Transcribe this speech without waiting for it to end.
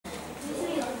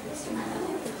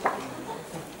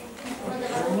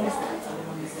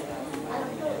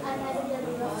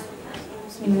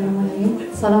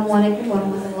Assalamualaikum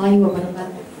warahmatullahi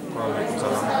wabarakatuh.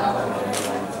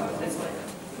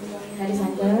 Ladies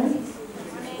and gentlemen,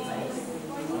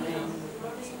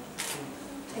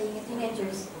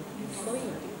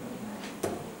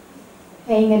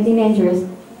 being a teenager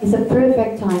is a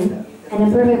perfect time and a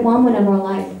perfect moment of our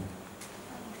life.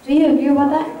 Do you agree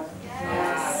about that?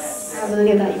 Yes. I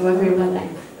believe that you agree about that.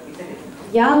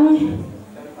 Young,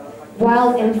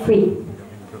 wild and free.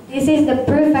 This is the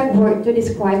perfect word to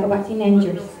describe about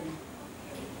teenagers.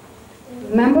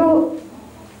 Remember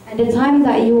at the time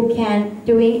that you can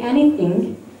doing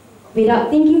anything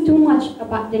without thinking too much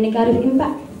about the negative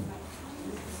impact.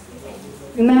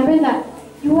 Remember that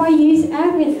you are using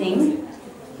everything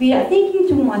without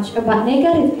thinking too much about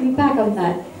negative impact of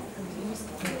that.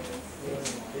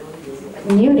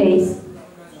 But nowadays,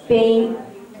 being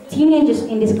teenagers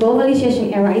in this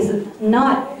globalization era is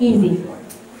not easy.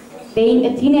 Being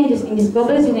a teenager in this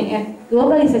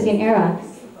globalization era,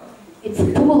 it's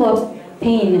full of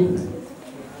pain.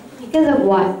 Because of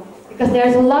what? Because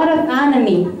there's a lot of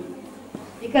enemy.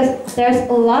 Because there's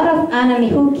a lot of enemy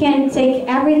who can take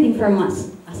everything from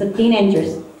us as a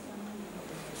teenagers.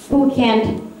 Who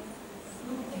can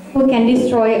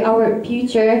destroy our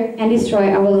future and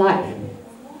destroy our life.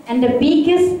 And the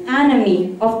biggest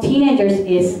enemy of teenagers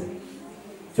is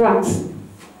drugs.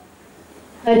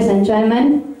 Ladies and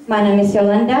gentlemen, my name is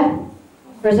Yolanda.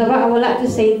 First of all, I would like to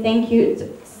say thank you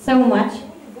so much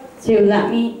to let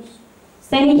me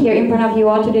standing here in front of you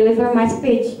all to deliver my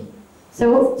speech.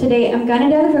 So today I'm gonna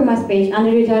deliver my speech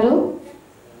under the title,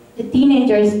 The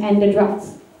Teenagers and the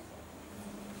Drugs.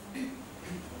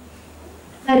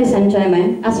 Ladies and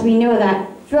gentlemen, as we know that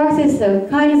drugs is a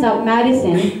kind of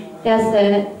medicine that's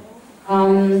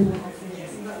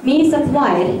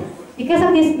misapplied. Because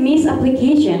of this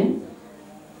misapplication,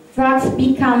 drugs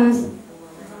becomes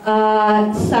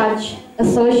such a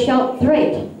social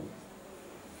threat.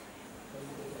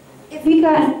 If you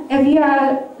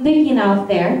are looking out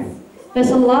there,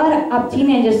 there's a lot of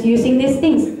teenagers using these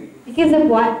things. Because of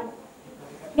what?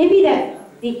 Maybe that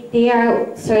they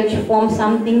are searching for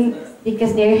something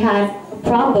because they had a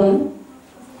problem.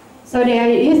 So they are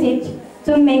using it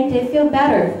to make them feel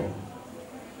better.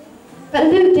 But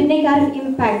look the negative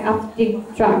impact of the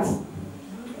drugs.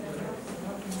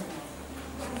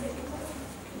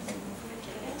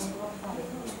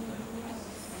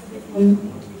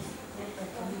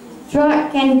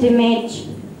 Drug can damage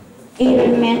either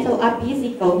mental or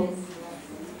physical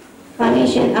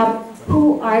condition of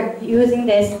who are using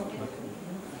this.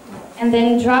 And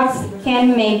then drugs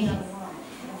can make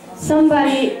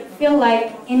somebody feel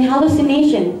like in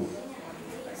hallucination.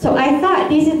 So I thought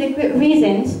this is the good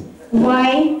reasons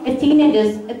why a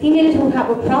teenager who have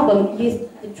a problem use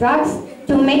the drugs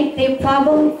to make their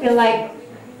problem feel like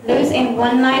lose in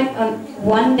one night on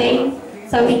one day,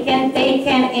 so they can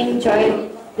enjoy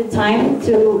the time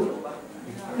to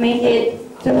make it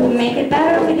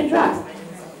better with the drugs.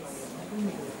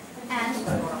 And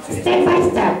step by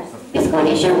step, this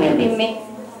condition will make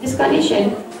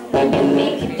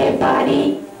their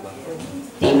body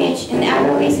damage in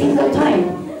every single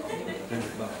time.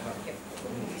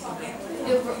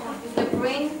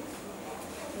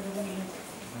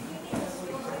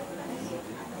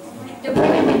 The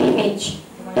brain will be damaged.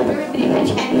 The brain will be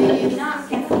damaged and will not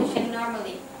can function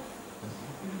normally.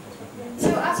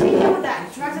 So as we know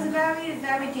that drugs is very,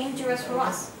 very dangerous for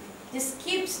us. Just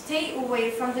stay away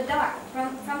from the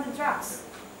drugs.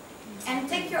 And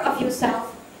take care of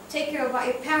yourself. Take care about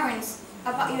your parents,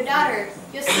 about your daughter,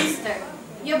 your sister,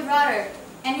 your brother,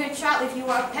 and your child if you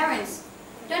are parents.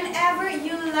 Don't ever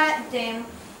you let them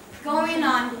going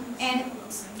on and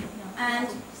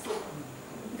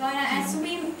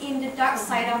swim in the dark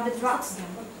side of the drugs.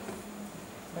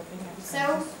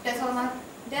 So that's all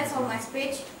my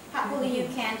speech. Hopefully you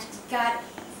can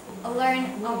learn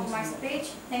of my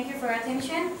speech. Thank you for your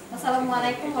attention.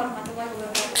 Wassalamualaikum warahmatullahi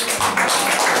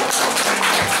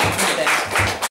wabarakatuh.